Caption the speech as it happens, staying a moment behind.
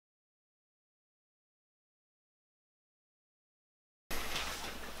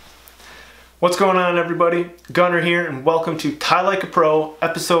What's going on, everybody? Gunnar here, and welcome to Tie Like a Pro,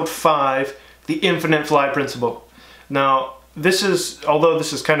 Episode 5, The Infinite Fly Principle. Now, although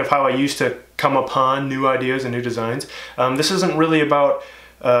this is kind of how I used to come upon new ideas and new designs, this isn't really about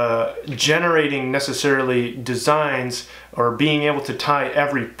generating necessarily designs or being able to tie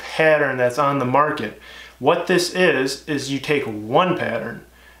every pattern that's on the market. What this is you take one pattern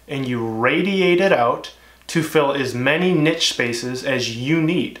and you radiate it out to fill as many niche spaces as you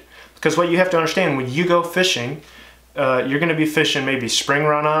need. Because what you have to understand, when you go fishing, you're going to be fishing maybe spring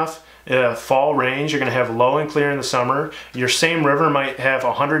runoff, fall range, you're going to have low and clear in the summer. Your same river might have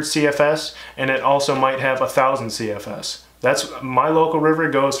 100 CFS and it also might have 1,000 CFS. My local river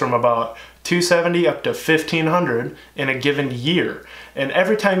goes from about 270 up to 1,500 in a given year. And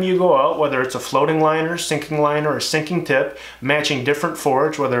every time you go out, whether it's a floating liner, or a sinking tip, matching different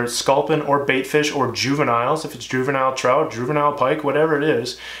forage, whether it's sculpin or baitfish or juveniles, if it's juvenile trout, juvenile pike, whatever it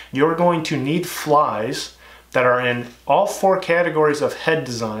is, you're going to need flies that are in all four categories of head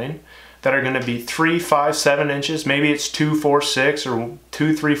design that are going to be 3, 5, 7 inches. Maybe it's 2, 4, 6 or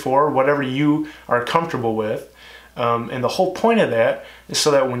 2, 3, 4, whatever you are comfortable with. And the whole point of that is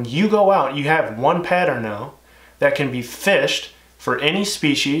so that when you go out, you have one pattern now that can be fished for any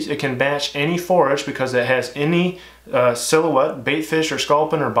species. It can match any forage because it has any silhouette, baitfish or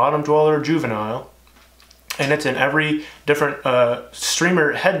sculpin or bottom dweller or juvenile. And it's in every different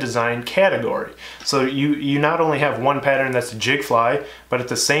streamer head design category. So you not only have one pattern that's a jig fly, but at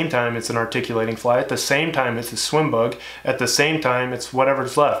the same time it's an articulating fly, at the same time it's a swim bug, at the same time it's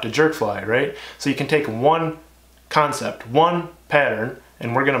whatever's left, a jerk fly, right? So you can take one concept, one pattern,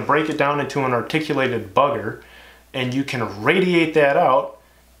 and we're going to break it down into an articulated bugger, and you can radiate that out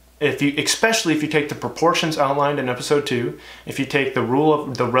especially if you take the proportions outlined in episode 2, if you take the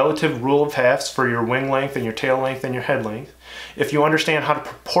relative rule of halves for your wing length and your tail length and your head length, if you understand how to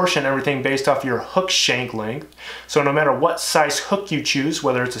proportion everything based off your hook shank length, so no matter what size hook you choose,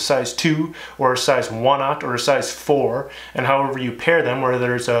 whether it's a size 2 or a size 1/0 or a size 4, and however you pair them,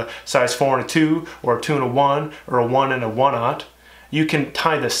 whether it's a size 4 and a 2 or a 2 and a 1 or a 1 and a 1/0, you can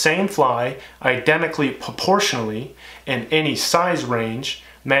tie the same fly identically proportionally in any size range,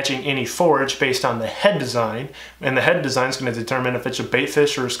 matching any forage based on the head design, and the head design is going to determine if it's a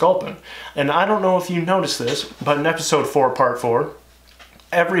baitfish or a sculpin. And I don't know if you noticed this, but in episode 4, part 4,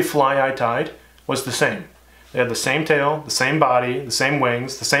 every fly I tied was the same. They had the same tail, the same body, the same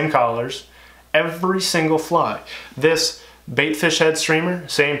wings, the same collars, every single fly. This baitfish head streamer,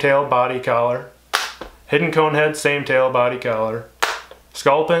 same tail, body, collar. Hidden cone head, same tail, body, collar.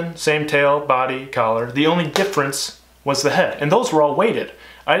 Sculpin, same tail, body, collar. The only difference was the head, and those were all weighted.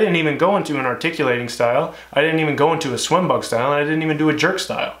 I didn't even go into an articulating style, I didn't even go into a swim bug style, and I didn't even do a jerk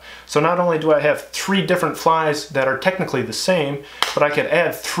style. So not only do I have 3 different flies that are technically the same, but I could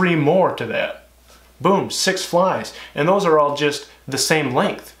add 3 more to that. Boom, 6 flies, and those are all just the same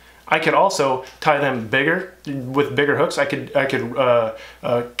length. I could also tie them bigger, with bigger hooks. I could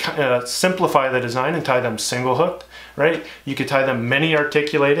simplify the design and tie them single hooked, right? You could tie them mini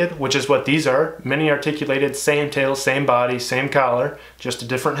articulated, which is what these are. Mini articulated, same tail, same body, same collar, just a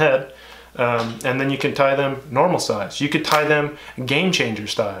different head. And then you can tie them normal size. You could tie them game changer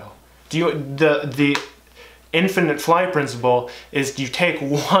style. The infinite fly principle is you take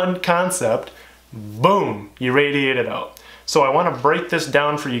one concept, boom, you radiate it out. So I want to break this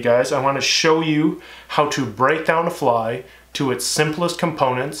down for you guys. I want to show you how to break down a fly to its simplest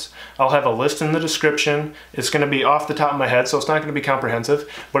components. I'll have a list in the description. It's going to be off the top of my head, so it's not going to be comprehensive,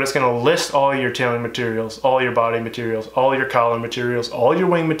 but it's going to list all your tailing materials, all your body materials, all your collar materials, all your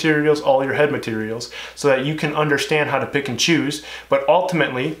wing materials, all your head materials, so that you can understand how to pick and choose. But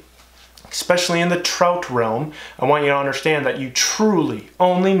ultimately, especially in the trout realm, I want you to understand that you truly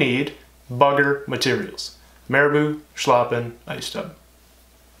only need bugger materials. Marabou, Schlappen, ice tub.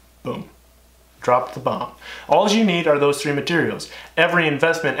 Boom. Drop the bomb. All you need are those 3 materials. Every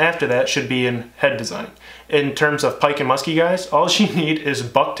investment after that should be in head design. In terms of pike and musky guys, all you need is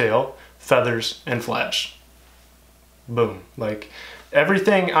bucktail, feathers, and flash. Boom. Like,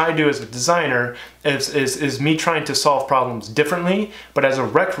 everything I do as a designer is me trying to solve problems differently, but as a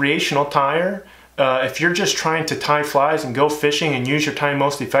recreational tyer, if you're just trying to tie flies and go fishing and use your time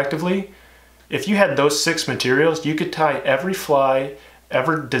most effectively, if you had those 6 materials, you could tie every fly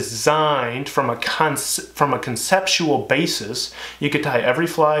ever designed from a conceptual basis. You could tie every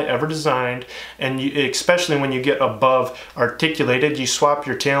fly ever designed, and especially when you get above articulated, you swap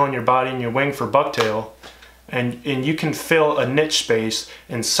your tail and your body and your wing for bucktail, and you can fill a niche space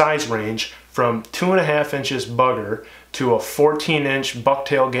in size range from 2.5 inches bugger to a 14-inch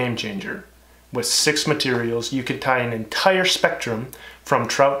bucktail game changer. with 6 materials, you could tie an entire spectrum from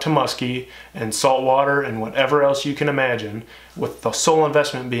trout to musky and saltwater and whatever else you can imagine, with the sole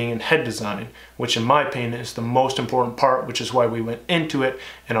investment being in head design, which in my opinion is the most important part, which is why we went into it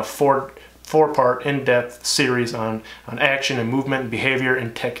in a four-part in-depth series on action and movement and behavior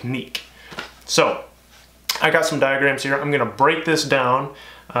and technique. So I got some diagrams here. I'm going to break this down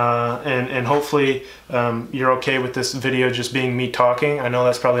and hopefully you're okay with this video just being me talking. I know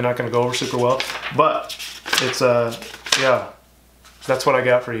that's probably not going to go over super well, but it's yeah, that's what I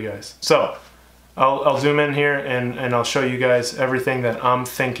got for you guys. So I'll zoom in here and I'll show you guys everything that I'm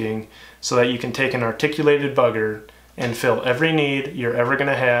thinking so that you can take an articulated bugger and fill every need you're ever going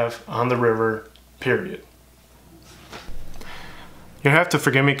to have on the river, period. You have to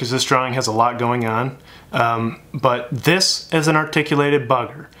forgive me because this drawing has a lot going on, but this is an articulated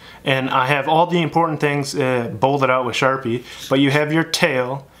bugger, and I have all the important things bolded out with Sharpie, but you have your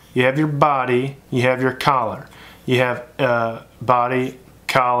tail, you have your body, you have your collar. You have body,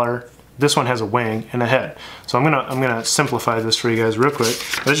 collar, this one has a wing and a head. So I'm gonna simplify this for you guys real quick.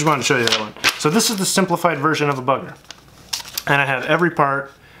 I just wanted to show you that one. So this is the simplified version of a bugger, and I have every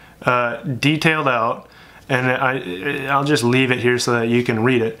part detailed out. And I'll just leave it here so that you can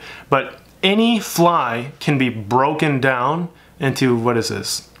read it. But any fly can be broken down into, what is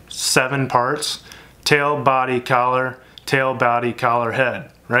this, 7 parts? Tail, body, collar,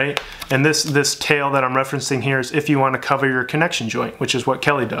 head, right? And this tail that I'm referencing here is if you want to cover your connection joint, which is what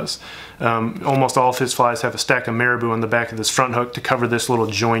Kelly does. Almost all of his flies have a stack of Marabou on the back of this front hook to cover this little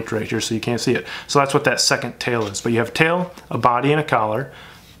joint right here so you can't see it. So that's what that second tail is. But you have a tail, a body, and a collar.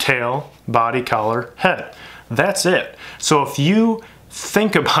 Tail, body, collar, head. That's it. So if you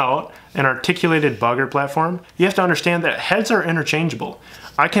think about an articulated bugger platform, you have to understand that heads are interchangeable.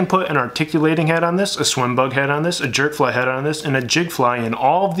 I can put an articulating head on this, a swim bug head on this, a jerk fly head on this, and a jig fly in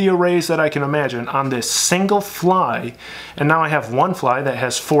all of the arrays that I can imagine on this single fly, and now I have one fly that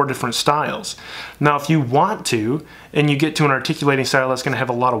has 4 different styles. Now if you want to, and you get to an articulating style that's going to have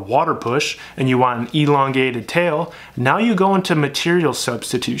a lot of water push, and you want an elongated tail, now you go into material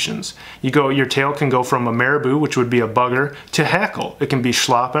substitutions. Your tail can go from a Marabou, which would be a bugger, to Hackle. It can be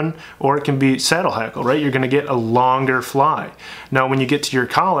Schlappen, or it can be saddle Hackle, right? You're going to get a longer fly. Now when you get to your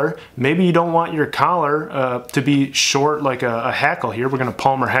collar, maybe you don't want your collar to be short like a Hackle here. We're going to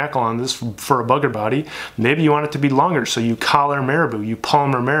Palmer Hackle on this for a bugger body. Maybe you want it to be longer, so you collar Marabou, you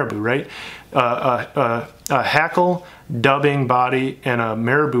Palmer Marabou, right? A Hackle dubbing body and a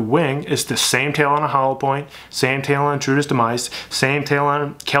Marabou wing is the same tail on a hollow point, same tail on Intruder's Demise, same tail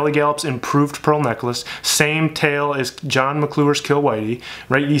on Kelly Gallop's improved pearl necklace, same tail as John McClure's Kill Whitey,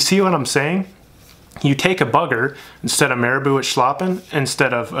 right? You see what I'm saying? You take a bugger, instead of Marabou it's Schlappen,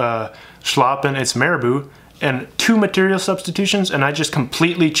 instead of Schlappen it's Marabou, and 2 material substitutions, and I just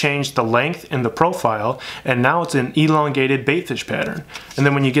completely changed the length and the profile, and now it's an elongated baitfish pattern. And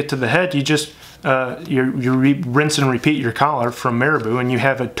then when you get to the head, you just you rinse and repeat your collar from Marabou, and you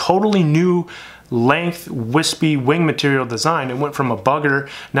have a totally new length, wispy wing material design. It went from a bugger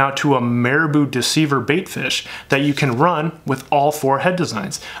now to a Marabou deceiver baitfish that you can run with all 4 head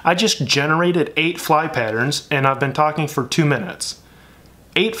designs. I just generated 8 fly patterns, and I've been talking for 2 minutes.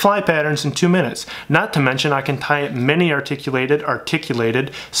 8 fly patterns in 2 minutes. Not to mention I can tie it mini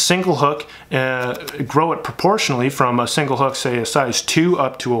articulated, single hook, grow it proportionally from a single hook, say a size 2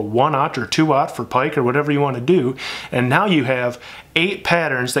 up to a 1/0 or 2/0 for pike or whatever you want to do. And now you have 8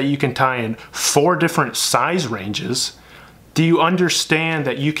 patterns that you can tie in 4 different size ranges. Do you understand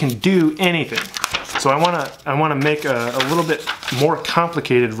that you can do anything? So I wanna make a little bit more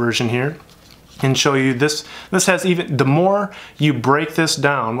complicated version here and show you this. This has even, the more you break this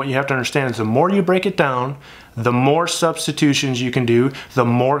down, what you have to understand is the more you break it down, the more substitutions you can do, the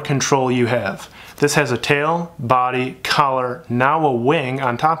more control you have. This has a tail, body, collar, now a wing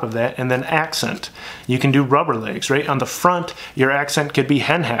on top of that, and then accent. You can do rubber legs, right? On the front, your accent could be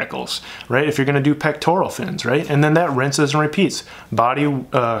hen hackles, right? If you're gonna do pectoral fins, right? And then that rinses and repeats. Body,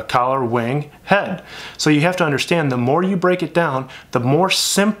 collar, wing, head. So you have to understand, the more you break it down, the more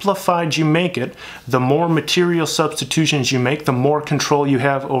simplified you make it, the more material substitutions you make, the more control you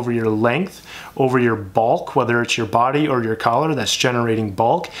have over your length, over your bulk, whether it's your body or your collar that's generating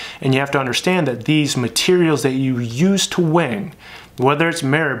bulk. And you have to understand that these materials that you use to wing, whether it's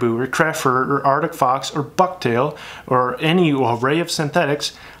Marabou or Creffer or Arctic Fox or Bucktail or any array of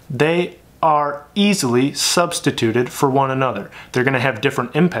synthetics, they are easily substituted for one another. They're going to have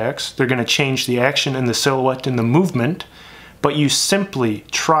different impacts. They're going to change the action and the silhouette and the movement, but you simply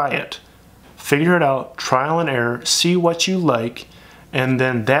try it. Figure it out, trial and error, see what you like, and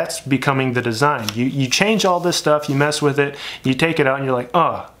then that's becoming the design. You change all this stuff, you mess with it, you take it out and you're like,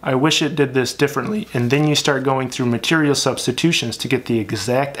 oh, I wish it did this differently. And then you start going through material substitutions to get the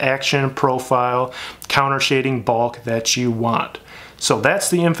exact action, profile, counter shading, bulk that you want. So that's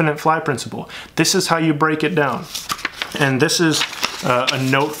the infinite fly principle. This is how you break it down. And this is a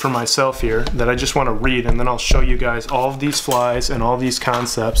note for myself here that I just want to read, and then I'll show you guys all of these flies and all these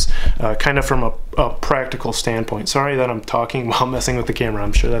concepts kind of from a practical standpoint. Sorry that I'm talking while messing with the camera.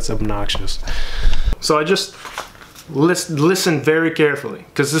 I'm sure that's obnoxious. So I just listen very carefully,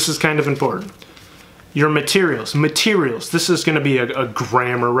 because this is kind of important. Your materials. This is going to be a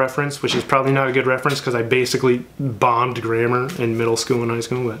grammar reference, which is probably not a good reference because I basically bombed grammar in middle school and high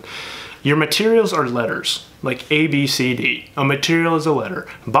school. But your materials are letters, like A, B, C, D. A material is a letter.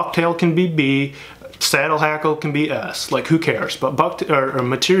 Bucktail can be B, saddle hackle can be S, like who cares? But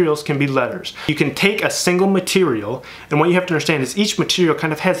materials can be letters. You can take a single material, and what you have to understand is each material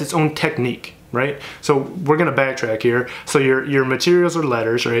kind of has its own technique, right? So we're gonna backtrack here. So your materials are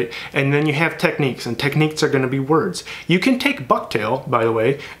letters, right? And then you have techniques, and techniques are gonna be words. You can take bucktail, by the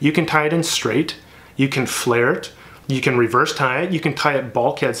way, you can tie it in straight, you can flare it, you can reverse tie it, you can tie it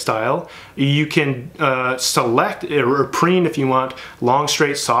bulkhead style, you can select or preen if you want long,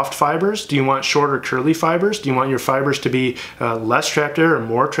 straight, soft fibers. Do you want shorter, curly fibers? Do you want your fibers to be less trapped air or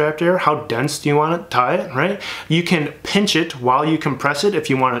more trapped air? How dense do you want to tie it, right? You can pinch it while you compress it if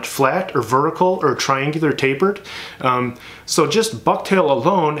you want it flat or vertical or triangular tapered. So just bucktail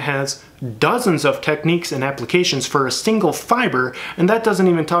alone has dozens of techniques and applications for a single fiber, and that doesn't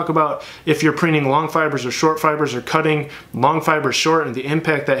even talk about if you're preening long fibers or short fibers or cutting long fibers short and the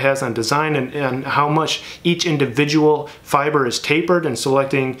impact that has on design and how much each individual fiber is tapered and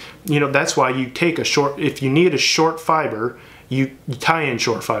selecting, you know, that's why you take a short, if you need a short fiber, you tie in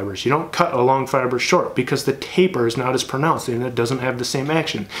short fibers. You don't cut a long fiber short because the taper is not as pronounced and it doesn't have the same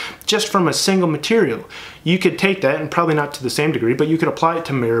action. Just from a single material, you could take that, and probably not to the same degree, but you could apply it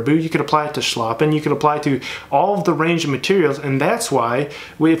to Marabou, you could apply it to Schlappen, you could apply it to all of the range of materials, and that's why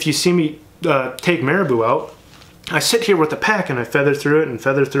if you see me take Marabou out, I sit here with a pack and I feather through it and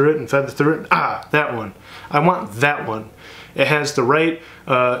feather through it and feather through it. Ah, that one. I want that one. It has the right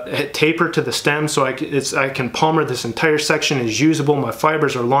taper to the stem, so I can palmer this entire section is usable. My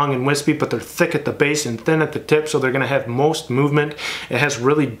fibers are long and wispy, but they're thick at the base and thin at the tip, so they're going to have most movement. It has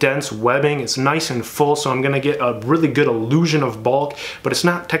really dense webbing. It's nice and full, so I'm going to get a really good illusion of bulk, but it's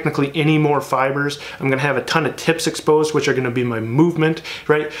not technically any more fibers. I'm going to have a ton of tips exposed, which are going to be my movement,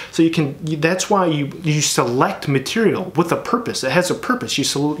 right? So that's why you select material with a purpose. It has a purpose.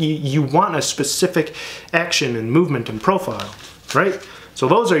 You want a specific action and movement and profile, right? So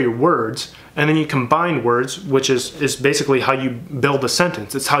those are your words, and then you combine words, which is basically how you build a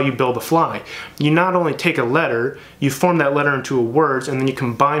sentence. It's how you build a fly. You not only take a letter, you form that letter into a words, and then you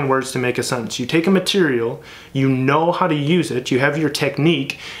combine words to make a sentence. You take a material, you know how to use it, you have your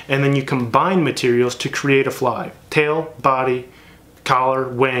technique, and then you combine materials to create a fly. Tail, body, collar,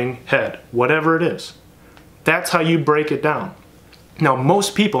 wing, head, whatever it is. That's how you break it down. Now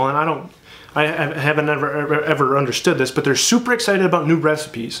most people, and I haven't ever understood this, but they're super excited about new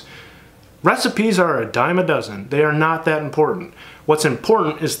recipes. Recipes are a dime a dozen. They are not that important. What's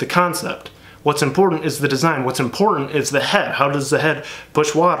important is the concept. What's important is the design. What's important is the head. How does the head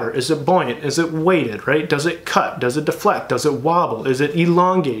push water? Is it buoyant? Is it weighted, right? Does it cut? Does it deflect? Does it wobble? Is it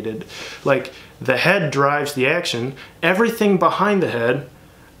elongated? Like, the head drives the action. Everything behind the head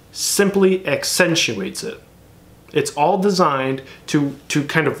simply accentuates it. It's all designed to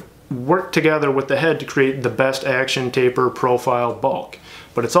kind of work together with the head to create the best action, taper, profile, bulk.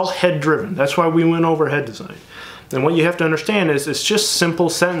 But it's all head driven. That's why we went over head design. And what you have to understand is it's just simple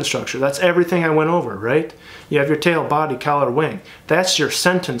sentence structure. That's everything I went over, right? You have your tail, body, collar, wing. That's your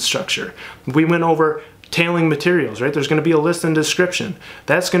sentence structure. We went over tailing materials, right? There's going to be a list and description.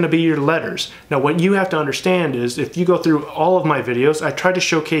 That's going to be your letters. Now what you have to understand is if you go through all of my videos, I try to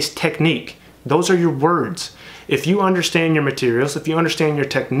showcase technique. Those are your words. If you understand your materials, if you understand your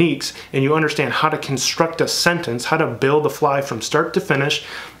techniques, and you understand how to construct a sentence, how to build a fly from start to finish,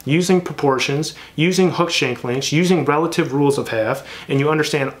 using proportions, using hook shank lengths, using relative rules of half, and you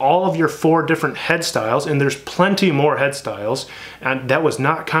understand all of your 4 different head styles, and there's plenty more head styles, and that was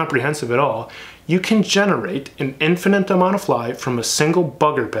not comprehensive at all, you can generate an infinite amount of fly from a single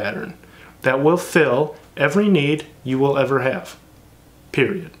bugger pattern that will fill every need you will ever have.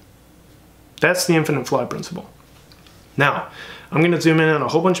 Period. That's the infinite fly principle. Now, I'm going to zoom in on a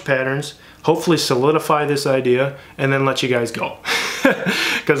whole bunch of patterns, hopefully solidify this idea, and then let you guys go.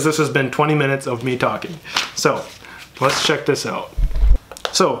 Because this has been 20 minutes of me talking. So, let's check this out.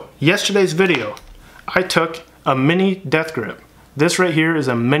 So, yesterday's video, I took a mini death grip. This right here is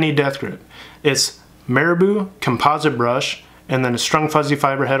a mini death grip. It's Marabou composite brush and then a strung fuzzy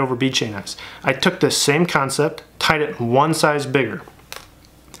fiber head over bead chain eyes. I took this same concept, tied it one size bigger.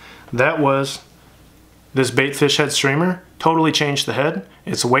 That was this bait fish head streamer. Totally changed the head.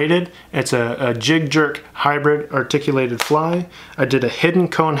 It's weighted. It's a jig jerk hybrid articulated fly. I did a hidden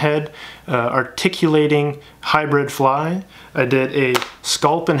cone head articulating hybrid fly. I did a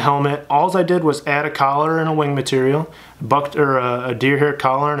Schlappen helmet. All I did was add a collar and a wing material, a deer hair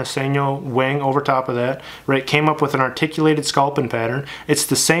collar and a Sanyo wing over top of that. Right, came up with an articulated Schlappen pattern. It's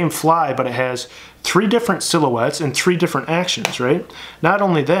the same fly, but it has 3 different silhouettes and 3 different actions. Right. Not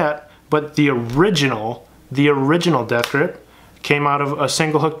only that, but the original death grip came out of a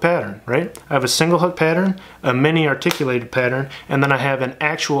single hook pattern, right? I have a single hook pattern, a mini articulated pattern, and then I have an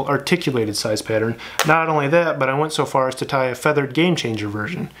actual articulated size pattern. Not only that, but I went so far as to tie a feathered game changer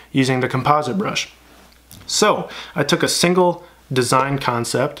version using the composite brush. So I took a single design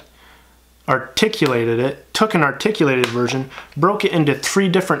concept, articulated it, took an articulated version, broke it into 3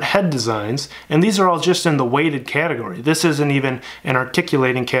 different head designs, and these are all just in the weighted category. This isn't even an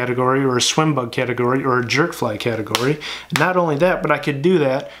articulating category or a swim bug category or a jerk fly category. Not only that, but I could do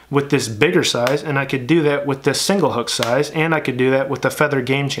that with this bigger size, and I could do that with this single hook size, and I could do that with the feather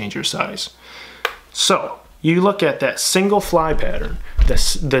game changer size. So you look at that single fly pattern,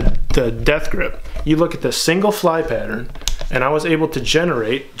 the death grip, you look at the single fly pattern, and I was able to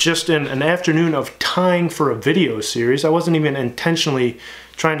generate, just in an afternoon of tying for a video series, I wasn't even intentionally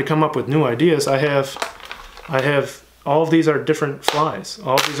trying to come up with new ideas. I have all of these are different flies.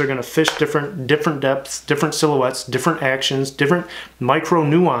 All of these are gonna fish different depths, different silhouettes, different actions, different micro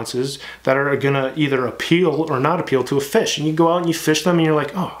nuances that are gonna either appeal or not appeal to a fish. And you go out and you fish them and you're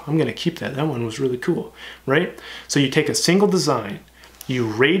like, oh, I'm gonna keep that. That one was really cool, right? So you take a single design, you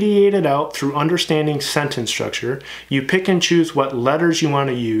radiate it out through understanding sentence structure, you pick and choose what letters you want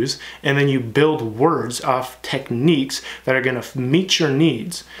to use, and then you build words off techniques that are going to meet your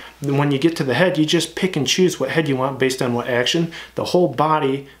needs. Then when you get to the head, you just pick and choose what head you want based on what action. The whole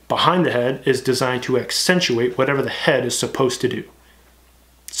body behind the head is designed to accentuate whatever the head is supposed to do.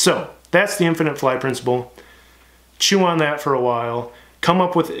 So that's the infinite fly principle. Chew on that for a while. Come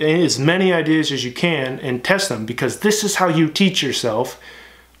up with as many ideas as you can and test them, because this is how you teach yourself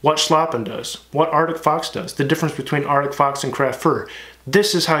what Schlappen does, what Arctic Fox does, the difference between Arctic Fox and craft fur.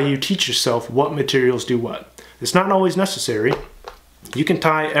 This is how you teach yourself what materials do what. It's not always necessary. You can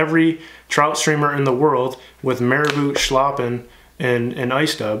tie every trout streamer in the world with Marabou, Schlappen, and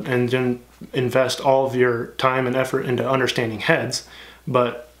ice dub, and then invest all of your time and effort into understanding heads,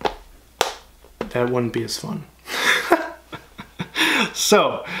 but that wouldn't be as fun.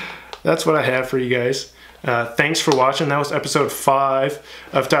 So that's what I have for you guys. Thanks for watching. That was episode 5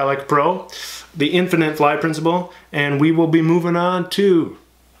 of Tie Like a Pro, the infinite fly principle, and we will be moving on to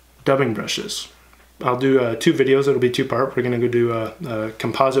dubbing brushes. I'll do 2 videos. It'll be 2-part. We're going to go do a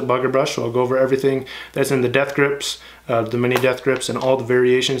composite bugger brush, so I'll go over everything that's in the death grips, the mini death grips, and all the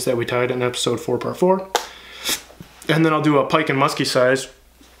variations that we tied in episode 4, part 4. And then I'll do a pike and musky size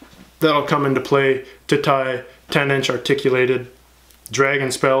that'll come into play to tie 10-inch articulated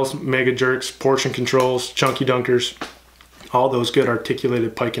dragon spells, mega jerks, portion controls, chunky dunkers, all those good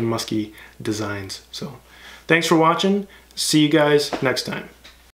articulated pike and musky designs. So thanks for watching. See you guys next time.